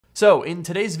So in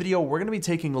today's video, we're going to be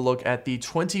taking a look at the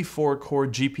 24-core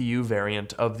GPU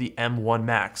variant of the M1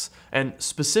 Max. And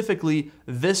specifically,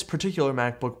 this particular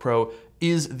MacBook Pro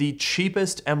is the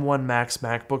cheapest M1 Max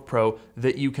MacBook Pro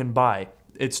that you can buy.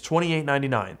 It's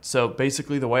 $28.99. So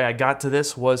basically the way I got to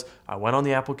this was I went on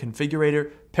the Apple configurator,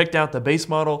 picked out the base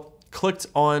model, clicked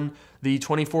on the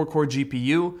 24-core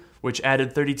GPU, which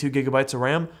added 32 gigabytes of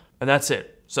RAM, and that's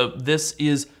it. So this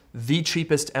is the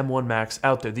cheapest M1 Max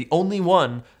out there, the only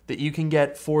one that you can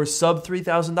get for sub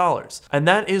 $3,000. And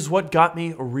that is what got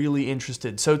me really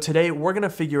interested. So today we're gonna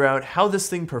figure out how this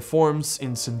thing performs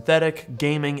in synthetic,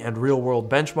 gaming, and real-world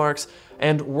benchmarks,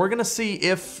 and we're gonna see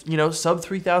if, sub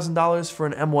 $3,000 for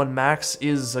an M1 Max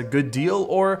is a good deal,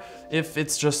 or if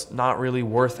it's just not really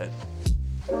worth it.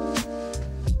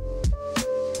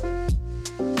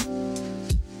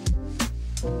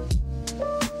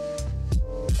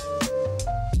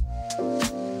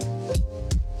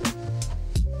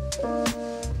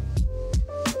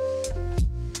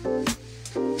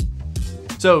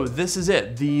 So this is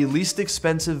it, the least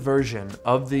expensive version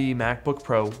of the MacBook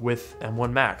Pro with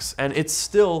M1 Max, and it's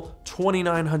still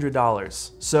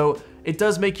 $2,900. So it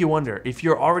does make you wonder, if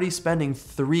you're already spending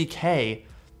 $3K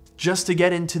just to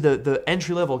get into the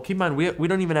entry level, keep in mind, we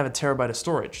don't even have a terabyte of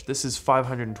storage. This is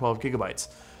 512 gigabytes.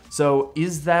 So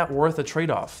is that worth a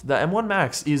trade-off? The M1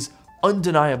 Max is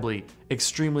undeniably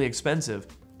extremely expensive,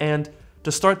 and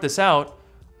to start this out,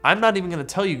 I'm not even going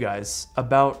to tell you guys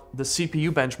about the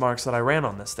CPU benchmarks that I ran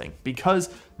on this thing,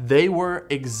 because they were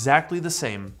exactly the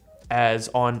same as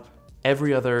on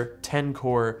every other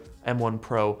 10-core M1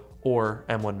 Pro or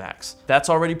M1 Max. That's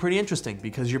already pretty interesting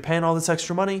because you're paying all this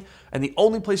extra money, and the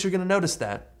only place you're going to notice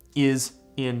that is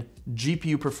in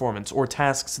GPU performance or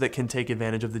tasks that can take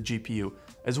advantage of the GPU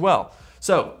as well.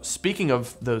 So speaking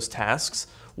of those tasks,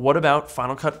 what about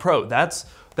Final Cut Pro? That's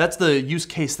the use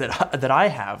case that I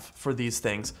have for these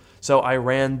things. So I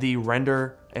ran the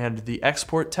render and the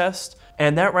export test,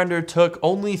 and that render took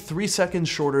only 3 seconds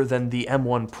shorter than the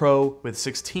M1 Pro with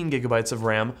 16 gigabytes of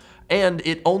RAM, and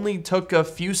it only took a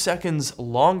few seconds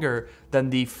longer than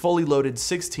the fully loaded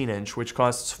 16-inch, which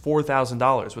costs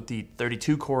 $4,000 with the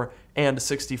 32-core and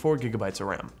 64 gigabytes of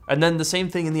RAM. And then the same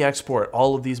thing in the export.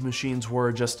 All of these machines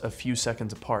were just a few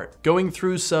seconds apart. Going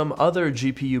through some other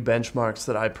GPU benchmarks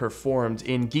that I performed,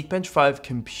 in Geekbench 5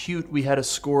 Compute, we had a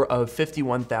score of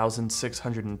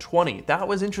 51,620. That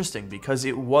was interesting because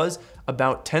it was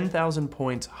about 10,000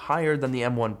 points higher than the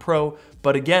M1 Pro,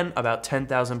 but again, about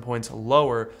 10,000 points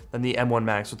lower than the M1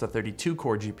 Max with the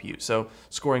 32-core GPU, so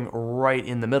scoring right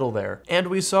in the middle there. And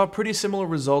we saw pretty similar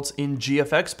results in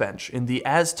GFX Bench. In the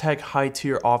Aztec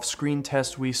high-tier off-screen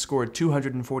test, we scored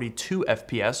 242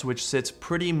 FPS, which sits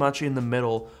pretty much in the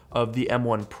middle of the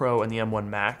M1 Pro and the M1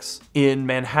 Max. In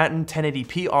Manhattan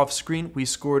 1080p off-screen, we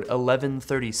scored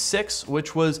 1136,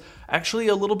 which was actually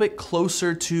a little bit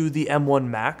closer to the M1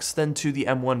 Max than to the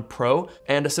M1 Pro.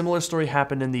 And a similar story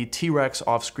happened in the T-Rex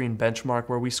off-screen benchmark,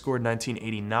 where we scored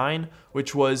 1989,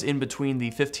 which was in between the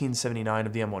 1579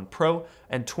 of the M1 Pro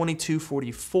and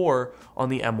 2244 on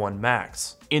the M1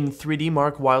 Max. In 3D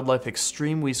Mark Wildlife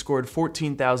Extreme, we scored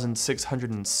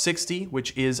 14,660,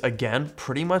 which is, again,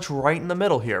 pretty much right in the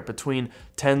middle here, between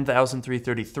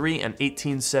 10,333 and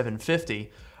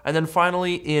 18,750. And then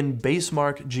finally, in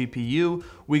Basemark GPU,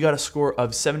 we got a score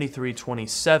of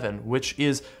 7327, which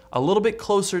is a little bit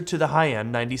closer to the high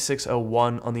end,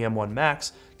 9601 on the M1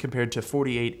 Max, compared to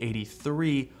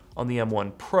 4883 on the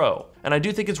M1 Pro. And I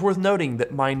do think it's worth noting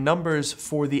that my numbers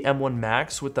for the M1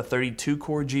 Max with the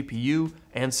 32-core GPU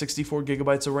and 64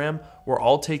 gigabytes of RAM were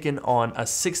all taken on a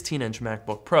 16-inch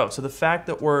MacBook Pro. So the fact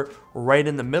that we're right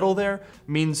in the middle there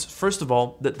means, first of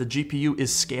all, that the GPU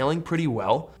is scaling pretty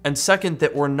well, and second,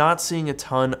 that we're not seeing a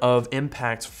ton of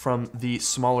impact from the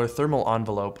smaller thermal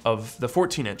envelope of the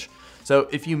 14-inch. So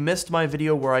if you missed my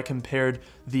video where I compared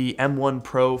the M1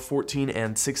 Pro 14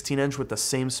 and 16-inch with the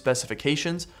same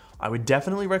specifications, I would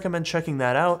definitely recommend checking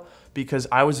that out because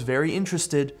I was very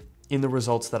interested in the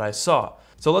results that I saw.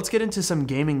 So let's get into some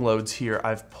gaming loads here.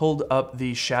 I've pulled up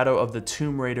the Shadow of the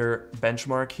Tomb Raider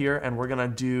benchmark here, and we're gonna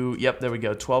do, yep, there we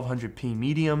go, 1200p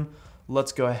medium.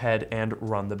 Let's go ahead and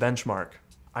run the benchmark.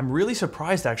 I'm really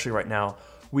surprised actually right now.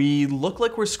 We look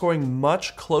like we're scoring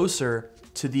much closer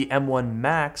to the M1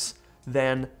 Max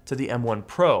than to the M1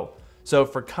 Pro. So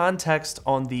for context,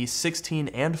 on the 16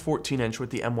 and 14-inch with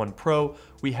the M1 Pro,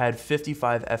 we had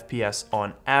 55 FPS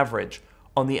on average.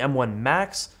 On the M1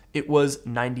 Max, it was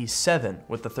 97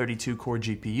 with the 32-core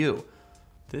GPU.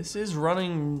 This is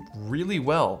running really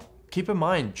well. Keep in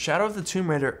mind, Shadow of the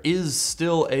Tomb Raider is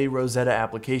still a Rosetta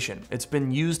application. It's been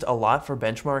used a lot for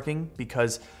benchmarking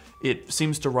because it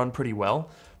seems to run pretty well,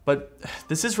 But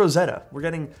this is Rosetta. We're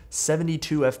getting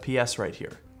 72 FPS right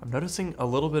here. I'm noticing a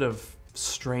little bit of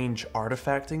strange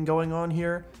artifacting going on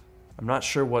here. I'm not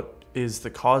sure what is the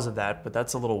cause of that, but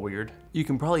that's a little weird. You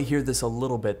can probably hear this a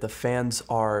little bit. The fans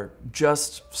are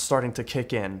just starting to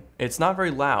kick in. It's not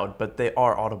very loud, but they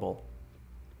are audible.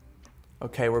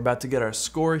 Okay, we're about to get our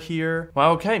score here.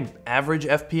 Wow, okay, average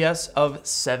FPS of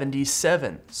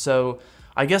 77. So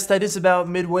I guess that is about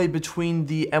midway between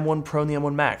the M1 Pro and the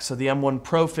M1 Max. So the M1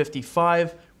 Pro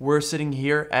 55, we're sitting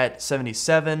here at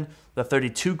 77, the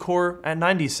 32 core at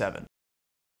 97.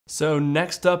 So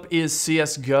next up is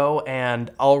CSGO, and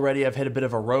already I've hit a bit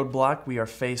of a roadblock. We are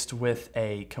faced with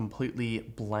a completely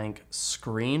blank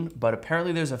screen, but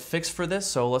apparently there's a fix for this,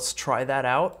 so let's try that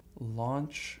out.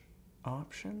 Launch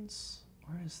options?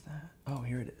 Where is that? Oh,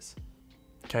 here it is.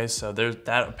 Okay, so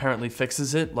that apparently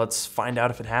fixes it. Let's find out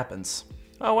if it happens.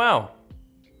 Oh, wow.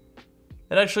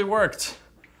 It actually worked.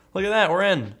 Look at that, we're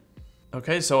in.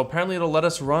 Okay, so apparently it'll let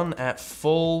us run at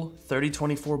full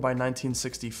 3024 by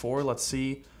 1964. Let's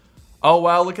see. Oh,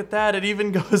 wow, look at that. It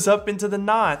even goes up into the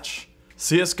notch.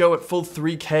 CSGO at full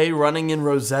 3K running in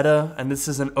Rosetta, and this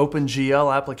is an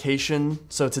OpenGL application,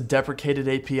 so it's a deprecated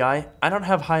API. I don't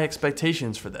have high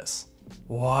expectations for this.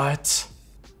 What?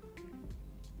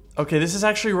 Okay, this is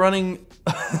actually running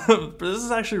this is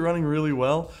actually running really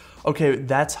well. Okay,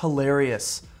 that's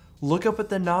hilarious. Look up at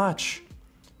the notch.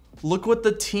 Look what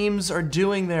the teams are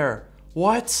doing there.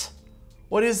 What?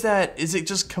 What is that? Is it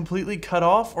just completely cut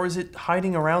off, or is it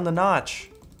hiding around the notch?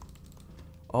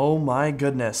 Oh my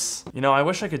goodness. You know, I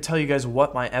wish I could tell you guys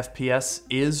what my FPS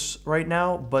is right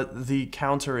now, but the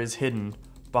counter is hidden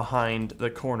behind the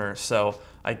corner, so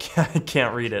I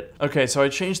can't read it. Okay, so I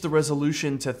changed the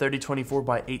resolution to 3024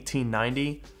 by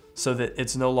 1890 so that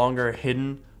it's no longer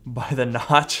hidden by the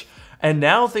notch. And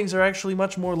now things are actually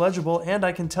much more legible, and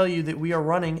I can tell you that we are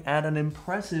running at an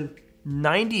impressive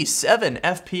 97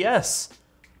 FPS.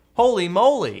 Holy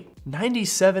moly!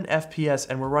 97 FPS,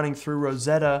 and we're running through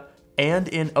Rosetta and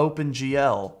in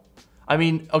OpenGL. I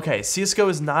mean, okay, CSGO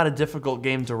is not a difficult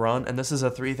game to run, and this is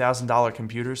a $3,000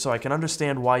 computer, so I can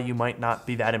understand why you might not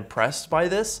be that impressed by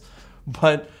this,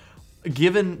 but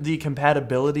given the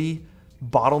compatibility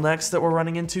bottlenecks that we're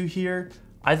running into here,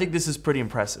 I think this is pretty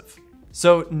impressive.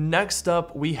 So next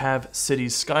up, we have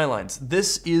Cities Skylines.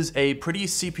 This is a pretty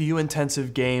CPU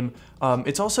intensive game.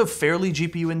 It's also fairly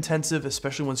GPU intensive,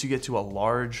 especially once you get to a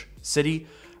large city.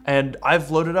 And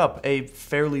I've loaded up a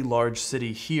fairly large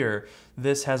city here.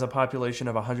 This has a population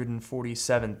of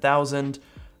 147,000,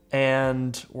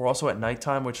 and we're also at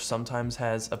nighttime, which sometimes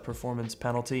has a performance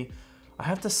penalty. I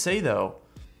have to say though,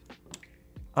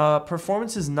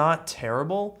 performance is not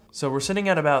terrible. So we're sitting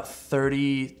at about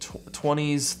 20s,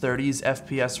 30s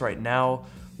FPS right now,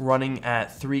 running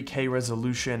at 3K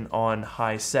resolution on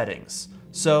high settings.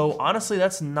 So honestly,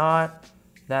 that's not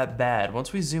that bad.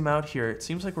 Once we zoom out here, it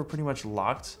seems like we're pretty much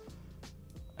locked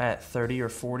at 30 or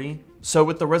 40. So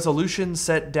with the resolution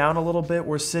set down a little bit,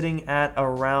 we're sitting at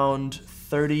around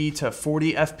 30 to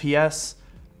 40 FPS.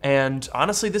 And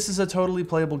honestly, this is a totally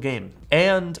playable game.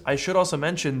 And I should also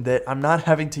mention that I'm not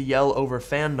having to yell over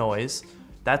fan noise.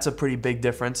 That's a pretty big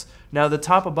difference. Now, the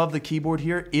top above the keyboard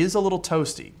here is a little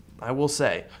toasty, I will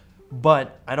say.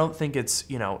 But I don't think it's,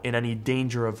 you know, in any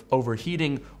danger of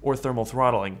overheating or thermal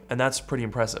throttling, and that's pretty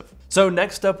impressive. So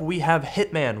next up, we have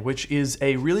Hitman, which is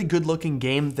a really good-looking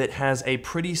game that has a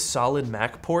pretty solid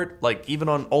Mac port. Like, even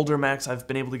on older Macs, I've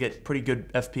been able to get pretty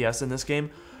good FPS in this game.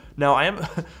 Now, I am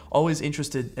always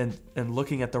interested in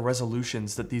looking at the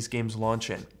resolutions that these games launch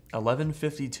in.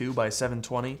 1152 by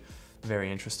 720, very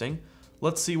interesting.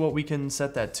 Let's see what we can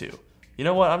set that to. You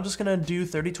know what, I'm just gonna do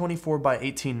 3024 by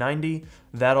 1890.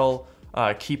 That'll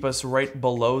keep us right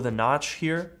below the notch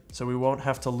here, so we won't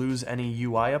have to lose any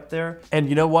UI up there. And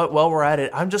you know what, while we're at it,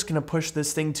 I'm just gonna push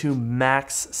this thing to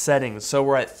max settings. So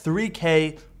we're at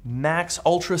 3K, max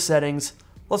ultra settings.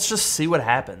 Let's just see what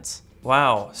happens.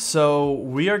 Wow, so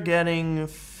we are getting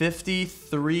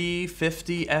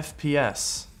 5350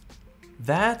 FPS.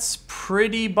 That's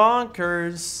pretty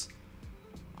bonkers.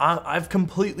 I've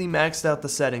completely maxed out the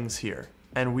settings here,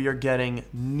 and we are getting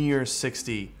near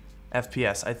 60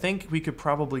 FPS. I think we could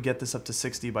probably get this up to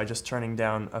 60 by just turning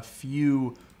down a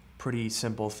few pretty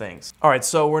simple things. All right,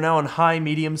 so we're now on high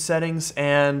medium settings,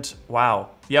 and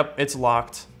wow, yep, it's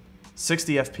locked.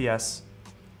 60 FPS.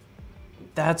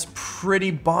 That's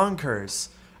pretty bonkers.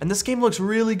 And this game looks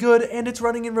really good, and it's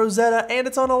running in Rosetta, and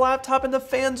it's on a laptop, and the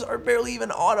fans are barely even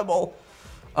audible.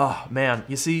 Oh man,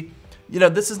 you see, you know,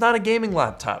 this is not a gaming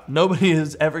laptop. Nobody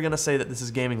is ever gonna say that this is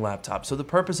a gaming laptop. So the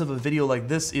purpose of a video like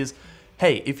this is,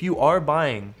 hey, if you are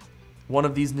buying one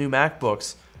of these new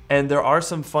MacBooks and there are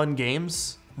some fun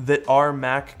games that are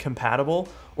Mac compatible,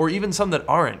 or even some that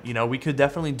aren't. You know, we could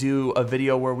definitely do a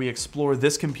video where we explore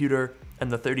this computer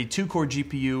and the 32-core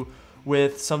GPU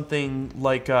with something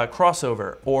like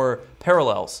Crossover or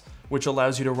Parallels, which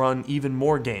allows you to run even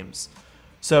more games.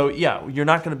 So yeah, you're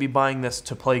not going to be buying this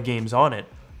to play games on it,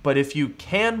 but if you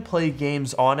can play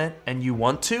games on it and you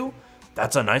want to,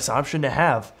 that's a nice option to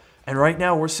have. And right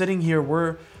now we're sitting here,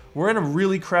 we're in a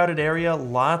really crowded area,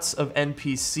 lots of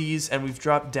NPCs, and we've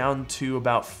dropped down to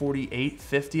about 48,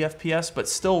 50 FPS, but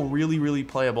still really, really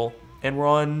playable. And we're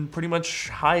on pretty much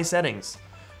high settings.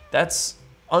 That's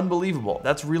unbelievable.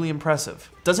 That's really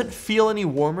impressive. Doesn't feel any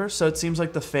warmer, so it seems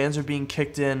like the fans are being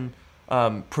kicked in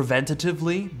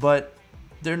preventatively, but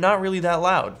they're not really that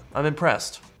loud. I'm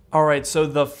impressed. Alright, so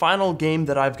the final game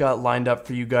that I've got lined up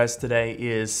for you guys today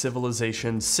is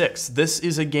Civilization 6. This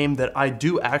is a game that I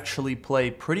do actually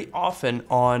play pretty often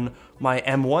on my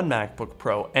M1 MacBook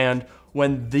Pro, and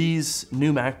when these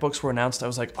new MacBooks were announced, I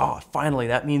was like, oh, finally,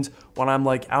 that means when I'm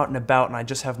like out and about and I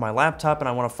just have my laptop and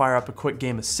I want to fire up a quick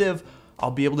game of Civ,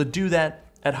 I'll be able to do that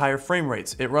at higher frame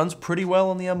rates. It runs pretty well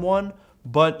on the M1,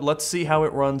 but let's see how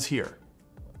it runs here.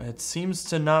 It seems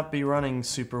to not be running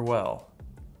super well.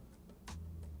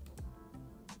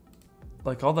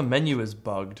 Like, all the menu is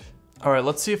bugged. All right,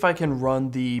 let's see if I can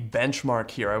run the benchmark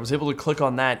here. I was able to click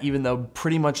on that even though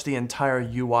pretty much the entire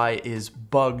UI is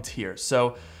bugged here.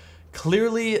 So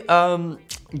clearly,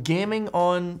 gaming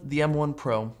on the M1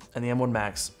 Pro and the M1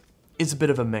 Max is a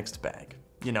bit of a mixed bag.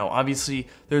 You know, obviously,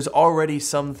 there's already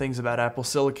some things about Apple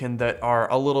Silicon that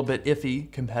are a little bit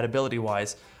iffy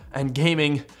compatibility-wise, and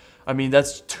gaming, I mean,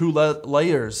 that's two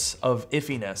layers of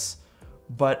iffiness.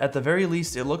 But at the very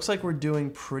least, it looks like we're doing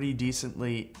pretty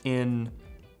decently in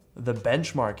the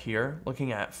benchmark here,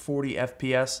 looking at 40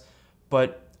 FPS,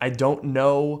 but I don't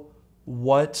know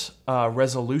what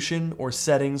resolution or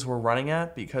settings we're running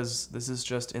at because this is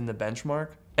just in the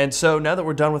benchmark. And so now that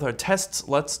we're done with our tests,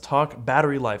 let's talk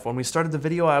battery life. When we started the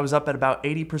video, I was up at about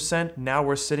 80%. Now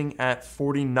we're sitting at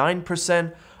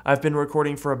 49%. I've been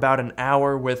recording for about an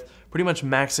hour with pretty much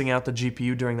maxing out the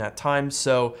GPU during that time.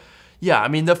 So yeah, I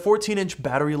mean, the 14-inch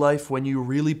battery life, when you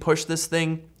really push this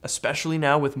thing, especially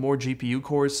now with more GPU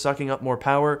cores sucking up more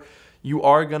power, you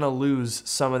are going to lose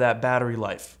some of that battery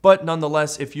life. But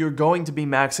nonetheless, if you're going to be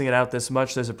maxing it out this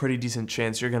much, there's a pretty decent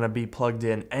chance you're going to be plugged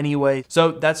in anyway.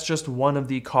 So that's just one of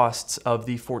the costs of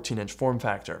the 14-inch form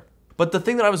factor. But the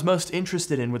thing that I was most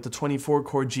interested in with the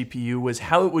 24-core GPU was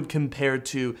how it would compare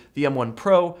to the M1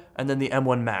 Pro and then the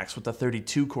M1 Max with the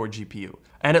 32-core GPU.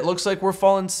 And it looks like we're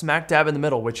falling smack dab in the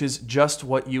middle, which is just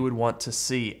what you would want to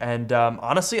see. And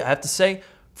honestly, I have to say,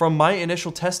 from my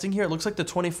initial testing here, it looks like the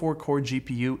 24-core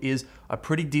GPU is a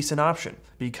pretty decent option,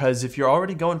 because if you're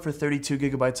already going for 32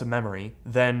 gigabytes of memory,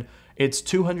 then it's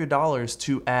 $200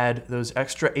 to add those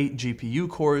extra 8 GPU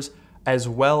cores, as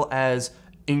well as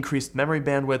increased memory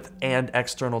bandwidth and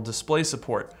external display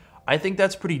support. I think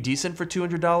that's pretty decent for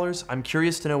 $200. I'm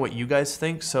curious to know what you guys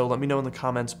think, so let me know in the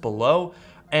comments below.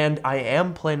 And I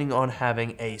am planning on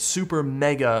having a super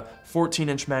mega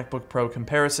 14-inch MacBook Pro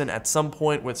comparison at some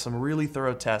point with some really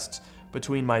thorough tests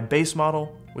between my base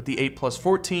model with the 8 Plus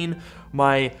 14,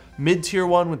 my mid-tier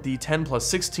one with the 10 Plus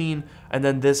 16, and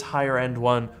then this higher end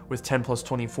one with 10 Plus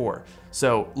 24.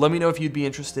 So let me know if you'd be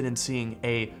interested in seeing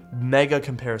a mega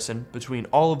comparison between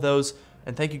all of those.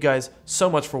 And thank you guys so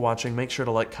much for watching. Make sure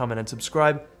to like, comment, and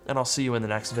subscribe, and I'll see you in the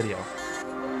next video.